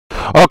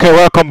Okay,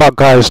 welcome back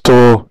guys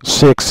to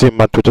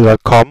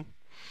CXCmathtutor.com.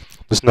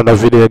 This is another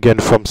video again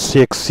from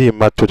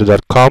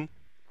CXCmathtutor.com.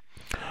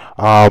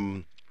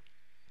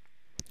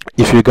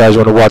 If you guys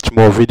want to watch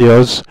more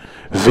videos,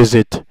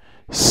 visit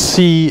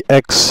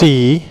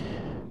CXC,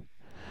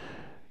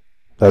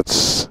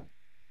 that's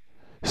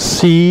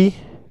CXC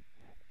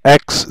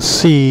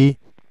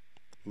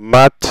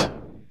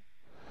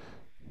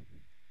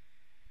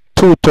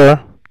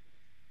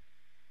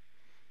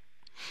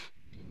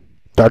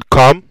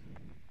mathtutor.com.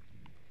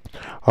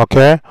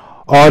 Okay,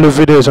 all the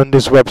videos on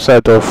this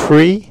website are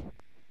free.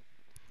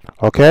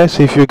 Okay,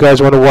 so if you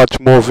guys want to watch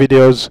more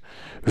videos,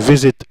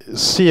 visit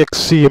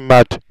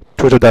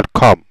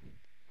cxcmathtutor.com.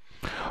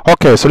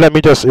 Okay, so let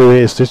me just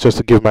erase this just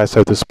to give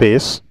myself the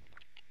space.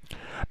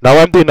 Now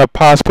I'm doing a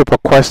past paper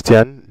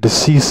question, the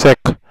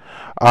CSEC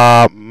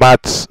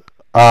maths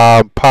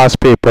past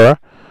paper.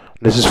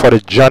 This is for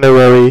the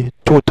January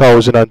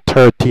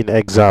 2013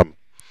 exam.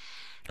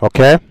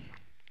 Okay,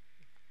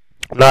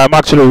 now I'm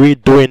actually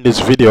redoing this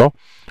video.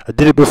 I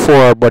did it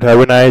before, but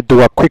when I do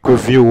a quick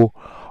review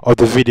of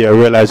the video, I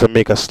realize I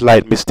make a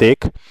slight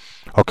mistake.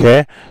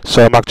 Okay,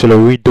 so I'm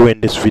actually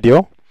redoing this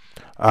video.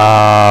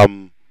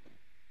 You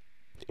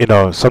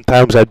know,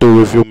 sometimes I do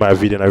review my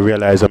video and I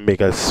realize I make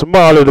a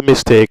small little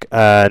mistake,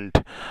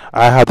 and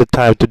I have the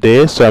time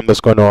today, so I'm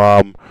just going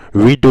to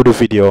redo the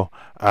video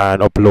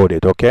and upload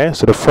it. Okay,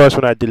 so the first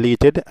one I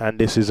deleted, and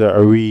this is a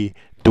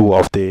redo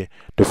of the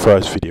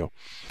first video.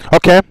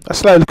 Okay, a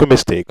slight little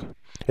mistake.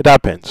 It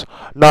happens.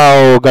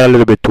 Now got a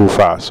little bit too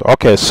fast.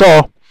 Okay,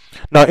 so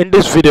now in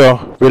this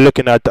video we're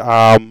looking at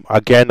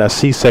again a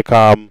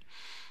CSEC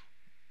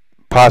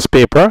past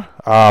paper.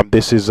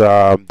 This is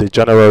the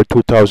January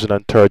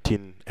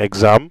 2013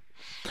 exam,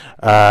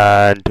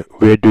 and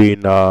we're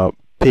doing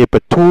paper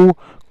 2,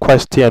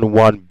 question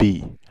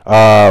 1B.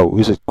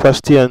 Is it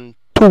question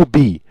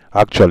 2B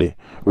actually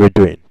we're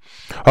doing.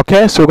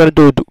 Okay, so we're going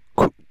to do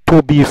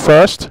 2B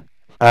first,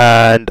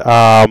 and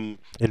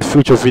in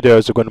future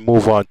videos we're going to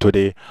move on to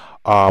the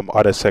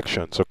other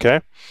sections.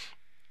 Okay,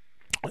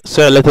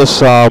 so let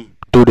us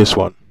do this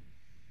one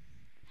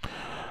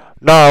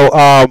now.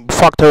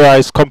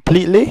 Factorize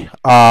completely.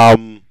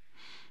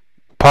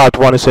 Part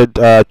 1 is said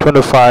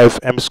 25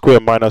 m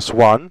squared minus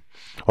 1.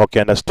 Okay,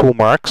 and that's 2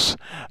 marks.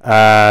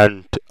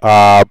 And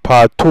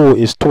part 2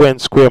 is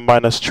 2n squared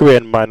minus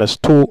 3n minus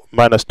 2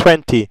 minus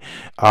 20.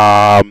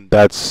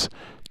 That's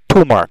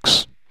 2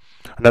 marks.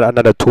 And then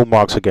another 2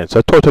 marks again. So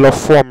a total of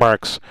 4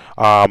 marks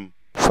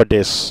for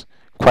this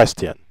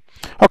question.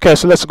 Okay,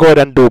 so let's go ahead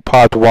and do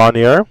part 1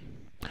 here.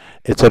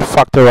 It said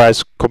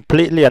factorize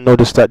completely, and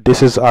notice that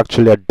this is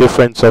actually a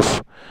difference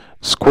of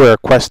square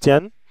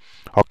question.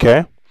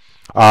 Okay,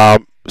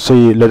 so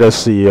let us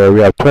see here. We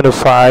have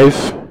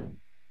 25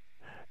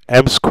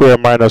 m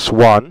squared minus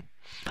 1.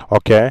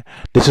 Okay,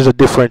 this is a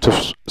difference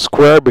of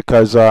square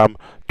because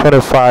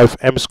 25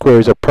 m squared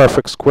is a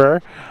perfect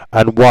square,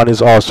 and 1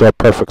 is also a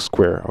perfect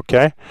square.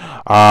 Okay,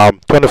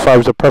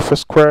 25 is a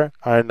perfect square,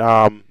 and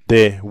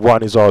the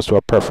 1 is also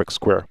a perfect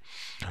square.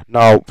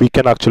 Now we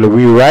can actually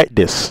rewrite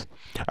this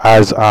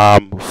as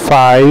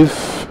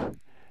 5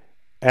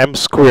 m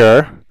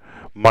squared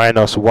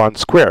minus 1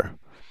 square.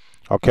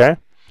 Okay,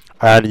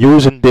 and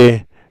using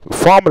the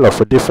formula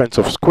for difference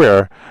of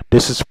square,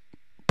 this is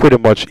pretty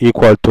much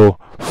equal to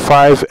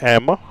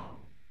 5m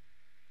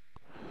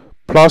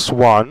plus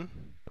 1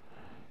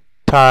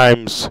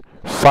 times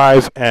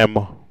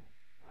 5m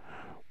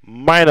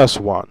minus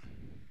 1.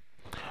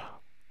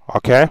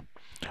 Okay,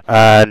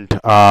 and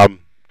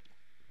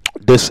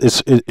this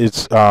is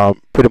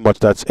pretty much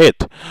that's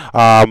it.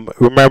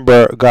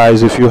 Remember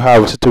guys, if you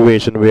have a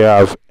situation where you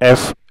have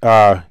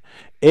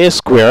a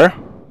square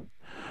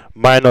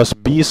minus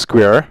b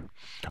square,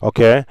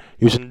 okay,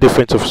 using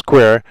difference of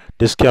square,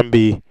 this can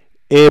be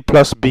a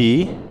plus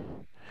b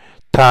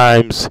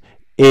times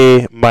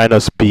a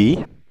minus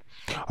b.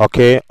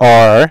 Okay,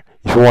 or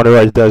if you want to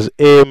write it as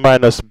a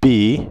minus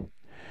b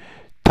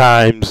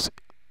times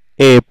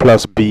a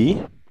plus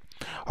b.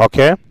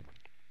 Okay,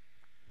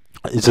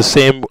 it's the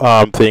same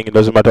thing. It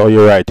doesn't matter how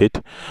you write it.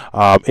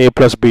 A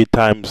plus b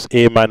times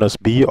a minus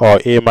b,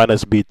 or a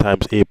minus b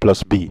times a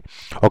plus b.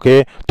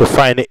 Okay, to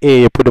find the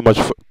a, you pretty much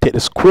take the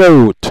square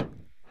root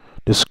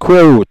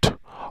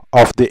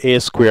of the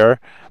a square,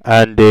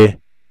 and to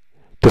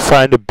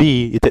find the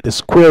b, you take the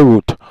square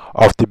root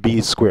of the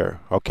b square.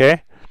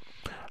 Okay,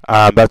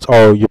 that's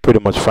all you pretty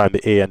much find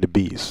the a and the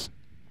b's.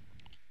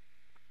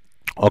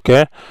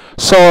 Okay,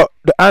 so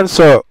the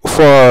answer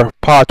for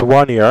part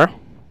 1 here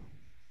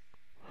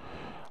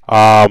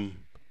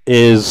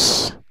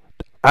is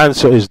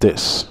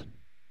this.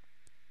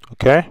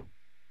 Okay,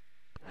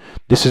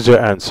 this is your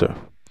answer.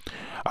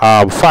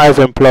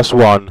 5m plus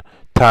 1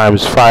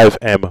 times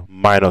 5m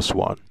minus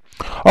 1.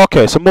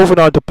 Okay, so moving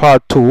on to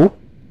part 2.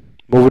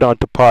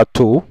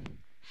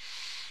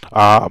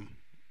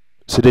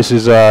 So this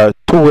is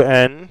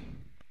 2n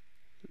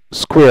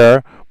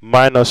square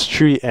minus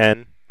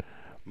 3n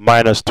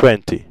minus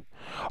 20.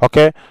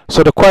 Okay,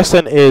 so the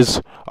question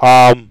is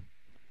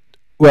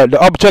well,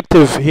 the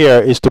objective here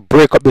is to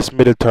break up this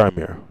middle term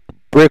here.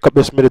 break up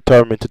this middle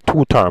term into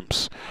two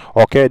terms.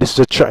 Okay, this is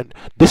a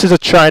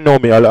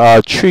trinomial.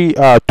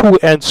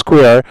 2n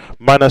squared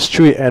minus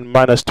 3n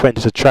minus 20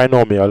 is a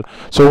trinomial.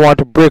 So we want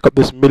to break up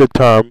this middle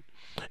term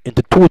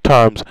into two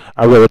terms,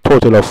 and we have a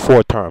total of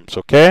four terms.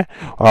 Okay,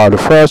 the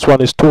first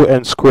one is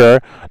 2n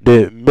squared.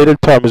 The middle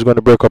term is going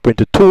to break up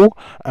into 2,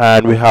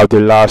 and we have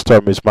the last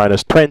term is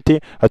minus 20,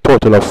 a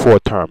total of four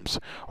terms.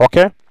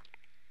 Okay,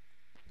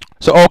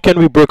 so how can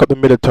we break up the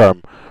middle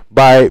term?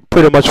 By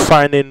pretty much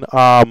finding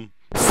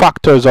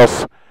factors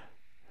of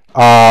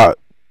the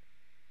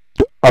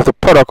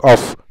product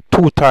of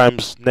 2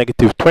 times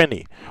negative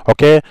 20.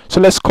 Okay,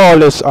 so let's call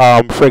this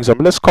for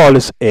example, let's call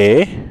this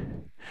A,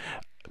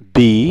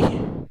 B,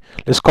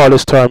 let's call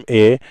this term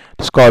A,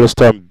 let's call this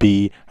term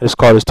B, let's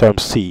call this term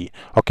C.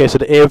 Okay, so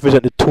the A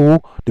represent the 2,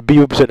 the B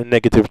represent the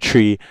negative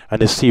 3,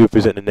 and the C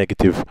represent the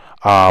negative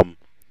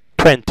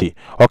 20.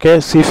 Okay,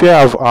 so if you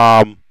have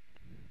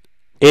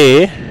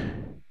A,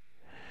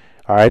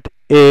 alright,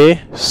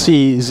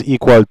 AC is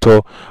equal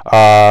to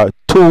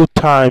 2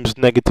 times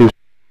negative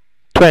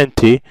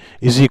 20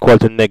 is equal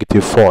to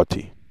negative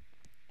 40.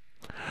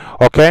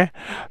 Okay,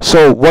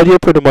 so what you're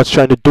pretty much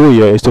trying to do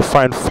here is to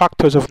find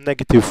factors of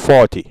negative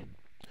 40,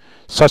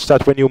 such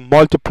that when you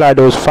multiply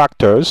those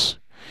factors,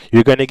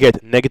 you're going to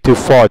get negative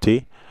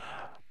 40,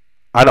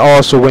 and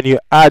also when you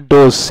add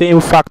those same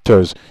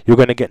factors, you're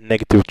going to get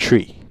negative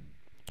 3.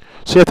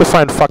 So you have to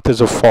find factors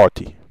of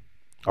 40,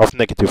 of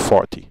negative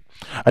 40.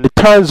 And it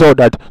turns out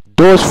that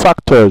those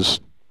factors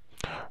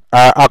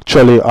are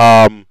actually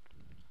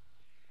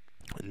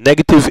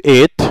negative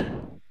 8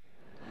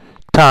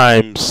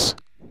 times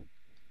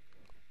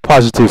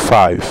positive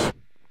 5.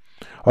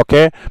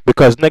 Okay,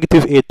 because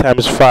negative 8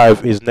 times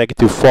 5 is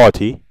negative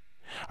 40,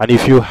 and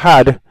if you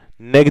add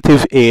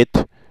negative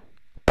 8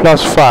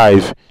 plus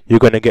 5, you're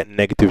going to get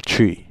negative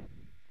 3.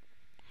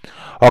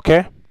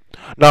 Okay,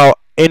 now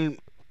in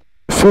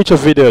future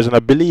videos, and I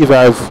believe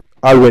I've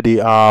already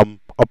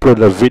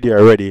uploaded a video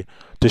already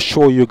to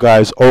show you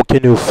guys how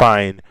can you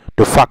find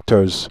the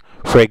factors,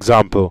 for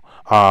example,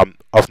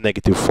 of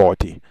negative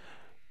 40,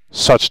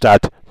 such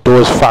that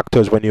those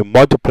factors, when you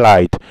multiply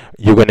it,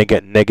 you're going to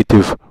get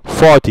negative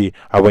 40,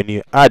 and when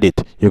you add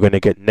it, you're going to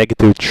get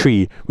negative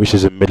 3, which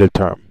is a middle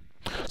term.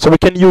 So we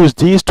can use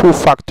these two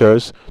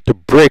factors to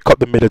break up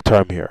the middle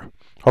term here.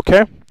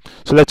 Okay,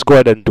 so let's go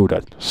ahead and do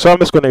that. So I'm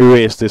just going to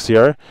erase this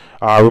here.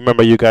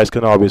 Remember, you guys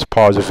can always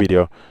pause the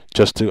video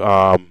just to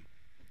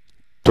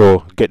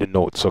get the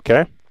notes.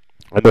 Okay,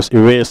 I'm just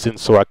erasing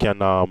so I can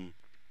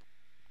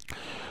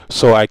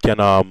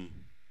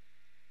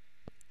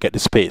get the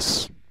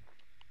space.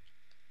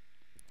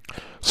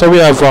 So we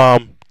have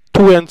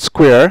 2n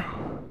squared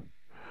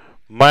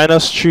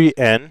minus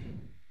 3n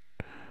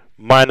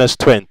minus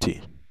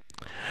 20.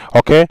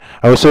 Okay,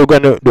 and so we're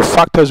going to, the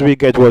factors we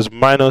get was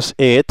minus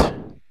 8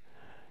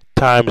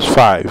 times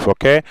 5.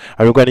 Okay,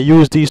 and we're going to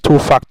use these two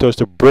factors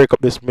to break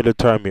up this middle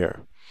term here.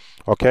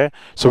 Okay,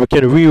 so we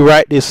can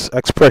rewrite this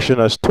expression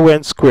as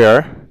 2n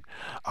squared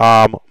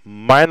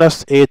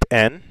minus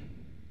 8n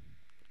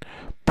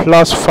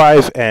plus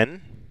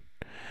 5n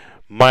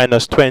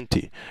minus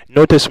 20.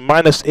 Notice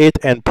minus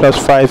 8n plus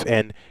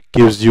 5n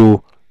gives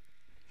you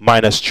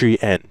minus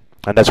 3n,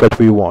 and that's what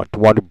we want.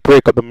 We want to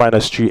break up the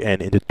minus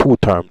 3n into two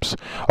terms.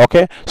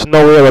 Okay, so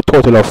now we have a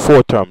total of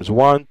 4 terms.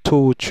 1,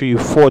 2, 3,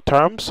 4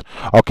 terms.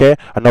 Okay,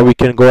 and now we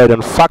can go ahead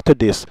and factor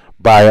this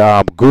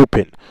by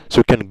grouping. So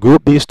we can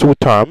group these two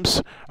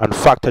terms and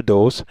factor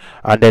those,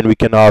 and then we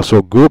can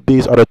also group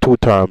these other two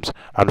terms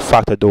and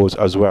factor those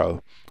as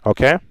well.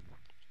 Okay,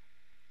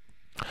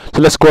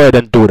 so let's go ahead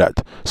and do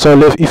that. So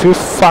if you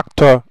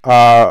factor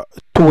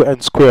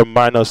 2n squared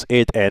minus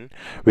 8n,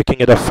 we can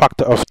get a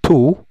factor of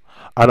 2,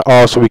 and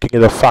also we can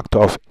get a factor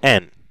of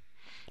n.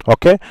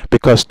 Okay,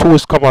 because 2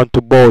 is common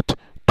to both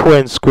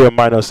 2n squared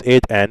minus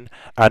 8n,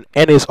 and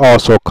n is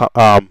also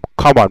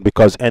common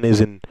because n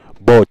is in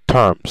both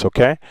terms.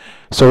 Okay,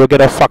 so we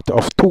get a factor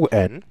of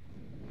 2n,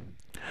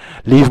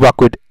 leave back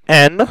with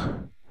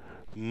n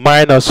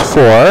minus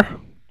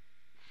 4.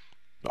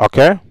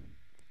 Okay,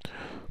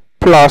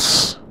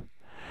 plus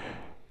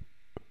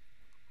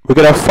we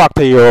get a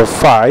factor here of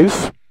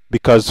 5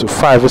 because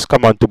 5 is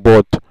common to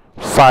both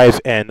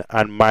 5n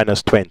and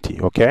minus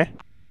 20. Okay,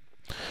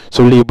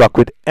 so leave back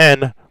with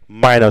n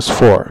minus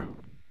 4.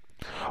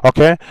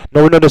 Okay,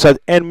 now we notice that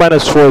n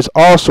minus 4 is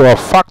also a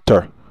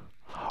factor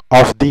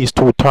of these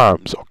two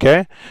terms.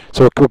 Okay,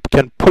 so we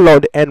can pull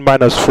out the n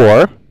minus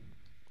 4,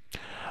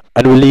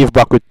 and we leave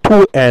back with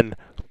 2n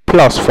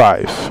plus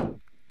 5.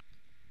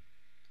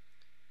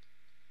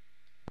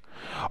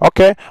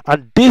 Okay,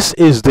 and this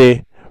is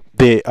the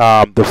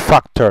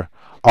factor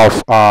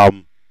of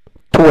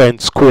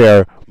 2n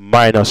squared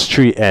minus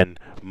 3n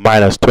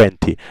minus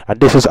 20, and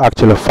this is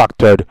actually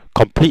factored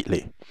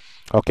completely.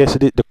 Okay, so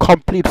the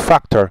complete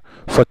factor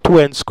for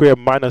 2n squared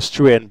minus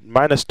 3n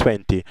minus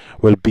 20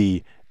 will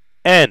be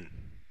n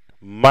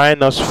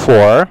minus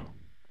 4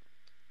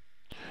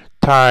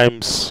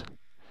 times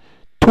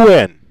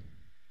 2n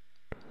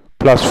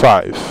plus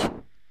 5.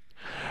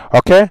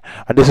 Okay,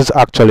 and this is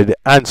actually the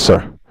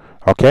answer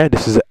Okay,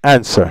 this is the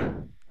answer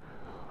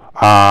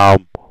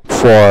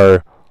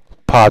for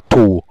part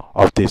 2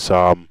 of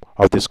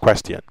this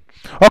question.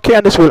 Okay,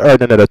 and this will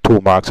earn another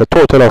 2 marks, a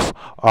total of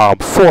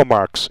 4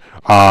 marks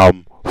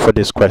for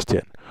this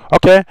question.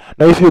 Okay,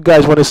 now if you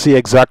guys want to see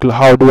exactly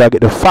how do I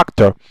get the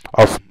factor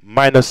of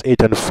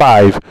 -8 and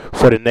 5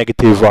 for the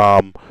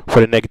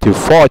negative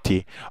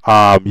 40,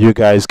 you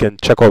guys can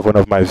check out one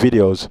of my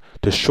videos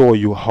to show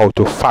you how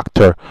to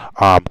factor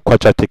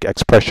quadratic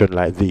expression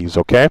like these.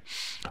 Okay,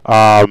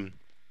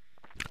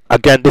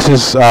 again, this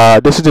is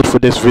it for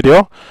this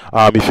video.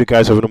 If you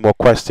guys have any more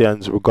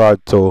questions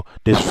regard to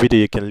this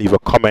video, you can leave a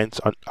comment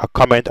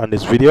on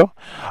this video.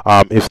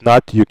 If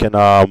not, you can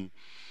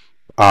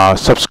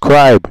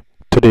subscribe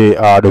to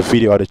the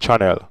video or the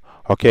channel.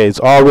 Okay, it's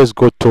always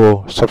good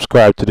to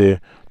subscribe to the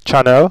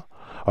channel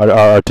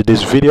or to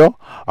this video,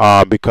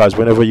 because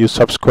whenever you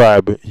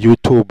subscribe,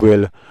 YouTube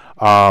will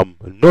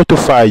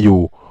notify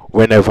you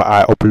whenever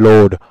I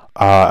upload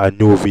a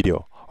new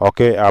video.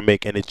 Okay, I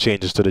make any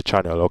changes to the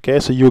channel. Okay,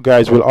 so you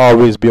guys will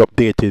always be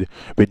updated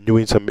with new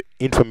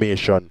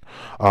information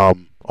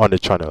on the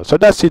channel. So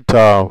that's it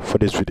for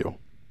this video.